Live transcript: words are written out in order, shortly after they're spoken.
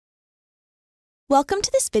Welcome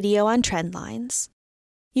to this video on trend lines.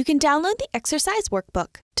 You can download the exercise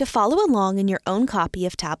workbook to follow along in your own copy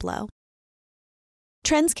of Tableau.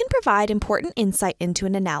 Trends can provide important insight into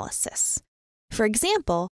an analysis. For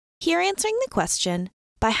example, here answering the question,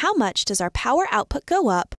 by how much does our power output go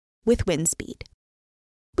up with wind speed?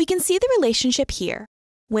 We can see the relationship here.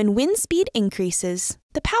 When wind speed increases,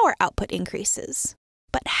 the power output increases.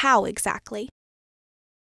 But how exactly?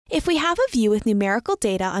 If we have a view with numerical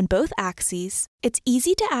data on both axes, it's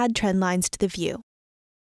easy to add trend lines to the view.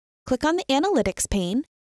 Click on the Analytics pane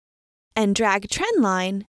and drag trend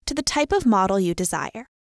line to the type of model you desire.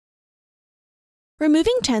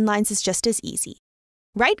 Removing trend lines is just as easy.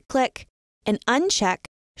 Right-click and uncheck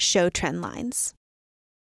Show Trend Lines.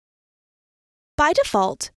 By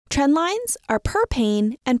default, trend lines are per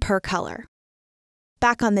pane and per color.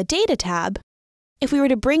 Back on the Data tab, if we were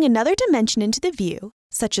to bring another dimension into the view,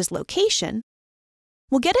 such as location,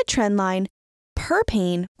 we'll get a trend line per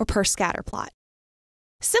pane or per scatter plot.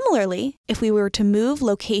 Similarly, if we were to move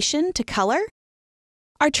location to color,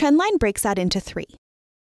 our trend line breaks out into 3.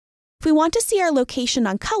 If we want to see our location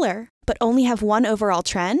on color, but only have one overall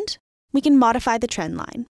trend, we can modify the trend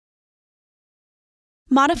line.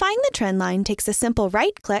 Modifying the trend line takes a simple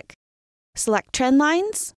right-click, select Trend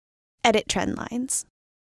Lines, Edit Trend Lines.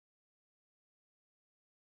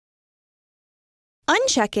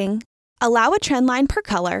 Unchecking Allow a trend line per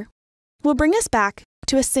color will bring us back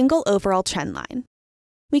to a single overall trend line.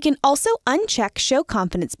 We can also uncheck Show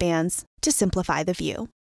Confidence Bands to simplify the view.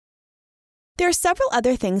 There are several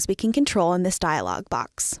other things we can control in this dialog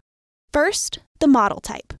box. First, the model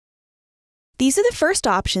type. These are the first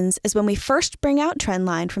options as when we first bring out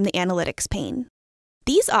Trendline from the Analytics pane.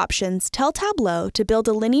 These options tell Tableau to build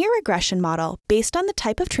a linear regression model based on the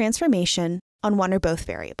type of transformation on one or both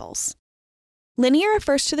variables. Linear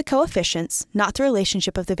refers to the coefficients, not the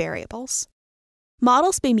relationship of the variables.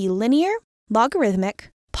 Models may be linear, logarithmic,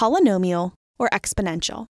 polynomial, or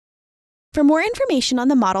exponential. For more information on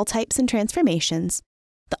the model types and transformations,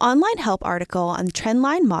 the online help article on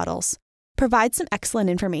Trendline models provides some excellent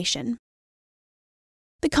information.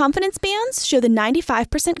 The confidence bands show the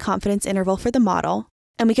 95% confidence interval for the model,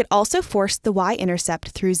 and we could also force the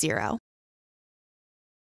y-intercept through 0.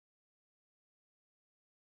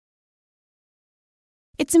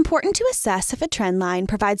 It's important to assess if a trend line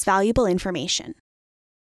provides valuable information.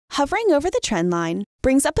 Hovering over the trend line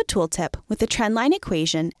brings up a tooltip with the trendline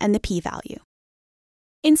equation and the p-value.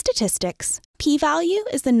 In statistics, p-value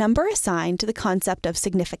is the number assigned to the concept of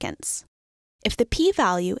significance. If the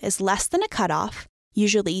p-value is less than a cutoff,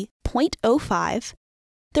 usually 0.05,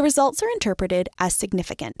 the results are interpreted as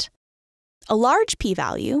significant. A large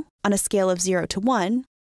p-value, on a scale of 0 to 1,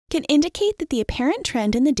 can indicate that the apparent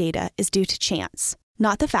trend in the data is due to chance,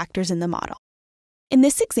 not the factors in the model. In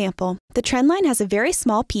this example, the trend line has a very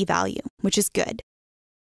small p-value, which is good.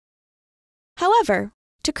 However,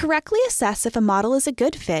 to correctly assess if a model is a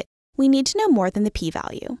good fit, we need to know more than the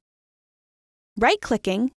p-value.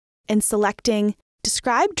 Right-clicking and selecting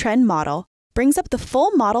Describe Trend Model brings up the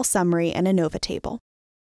full model summary and ANOVA table.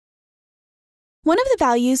 One of the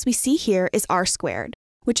values we see here is r²,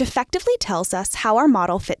 which effectively tells us how our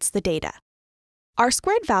model fits the data.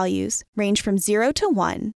 R² values range from 0 to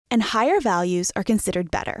 1, and higher values are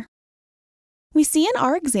considered better. We see in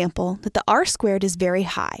our example that the R² is very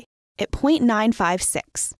high, at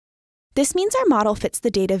 0.956. This means our model fits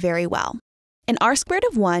the data very well. An R²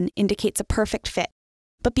 of 1 indicates a perfect fit,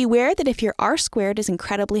 but beware that if your R² is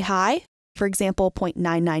incredibly high, for example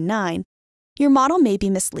 0.999, your model may be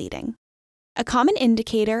misleading. A common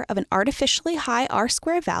indicator of an artificially high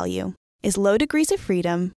R² value is low degrees of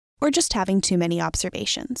freedom or just having too many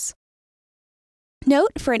observations.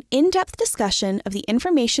 Note, for an in-depth discussion of the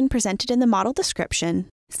information presented in the model description,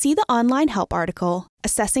 see the online help article,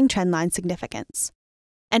 Assessing Trendline Significance.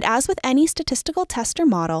 And as with any statistical test or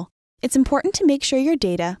model, it's important to make sure your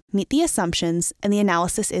data meet the assumptions and the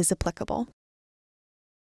analysis is applicable.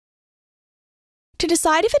 To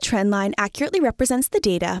decide if a trend line accurately represents the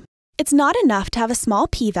data, it's not enough to have a small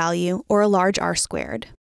p-value or a large r².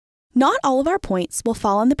 Not all of our points will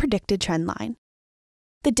fall on the predicted trend line.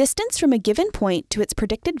 The distance from a given point to its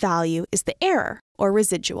predicted value is the error, or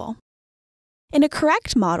residual. In a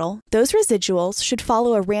correct model, those residuals should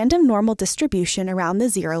follow a random normal distribution around the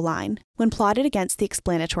 0 line when plotted against the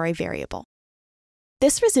explanatory variable.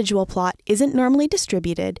 This residual plot isn't normally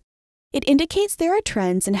distributed. It indicates there are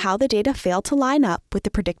trends in how the data fail to line up with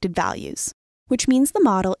the predicted values, which means the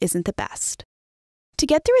model isn't the best. To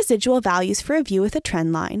get the residual values for a view with a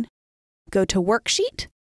trend line, go to Worksheet,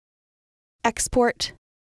 Export,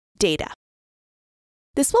 Data.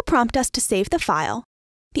 This will prompt us to save the file,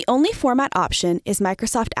 The only format option is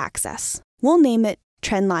Microsoft Access. We'll name it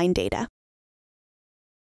Trendline Data.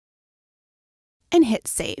 And hit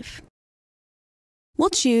Save. We'll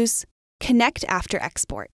choose Connect After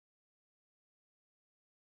Export.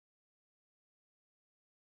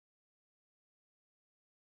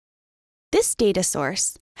 This data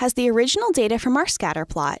source has the original data from our scatter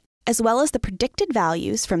plot, as well as the predicted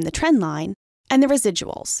values from the trend line and the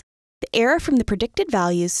residuals, the error from the predicted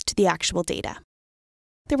values to the actual data.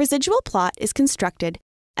 The residual plot is constructed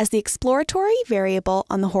as the exploratory variable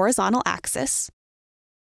on the horizontal axis,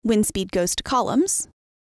 wind speed goes to columns,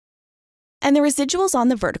 and the residuals on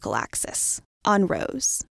the vertical axis, on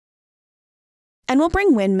rows. And we'll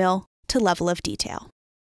bring windmill to level of detail.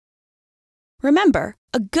 Remember,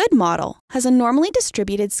 a good model has a normally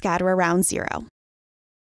distributed scatter around 0.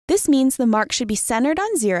 This means the mark should be centered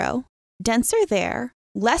on 0, denser there,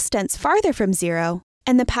 less dense farther from 0,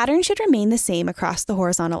 and the pattern should remain the same across the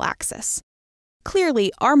horizontal axis.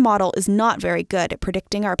 Clearly, our model is not very good at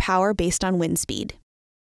predicting our power based on wind speed.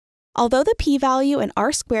 Although the p-value and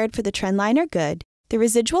r² for the trend line are good, the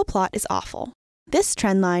residual plot is awful. This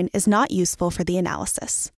trend line is not useful for the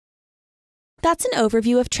analysis. That's an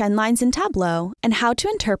overview of trend lines in Tableau and how to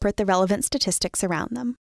interpret the relevant statistics around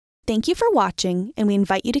them. Thank you for watching, and we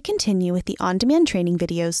invite you to continue with the on-demand training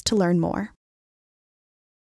videos to learn more.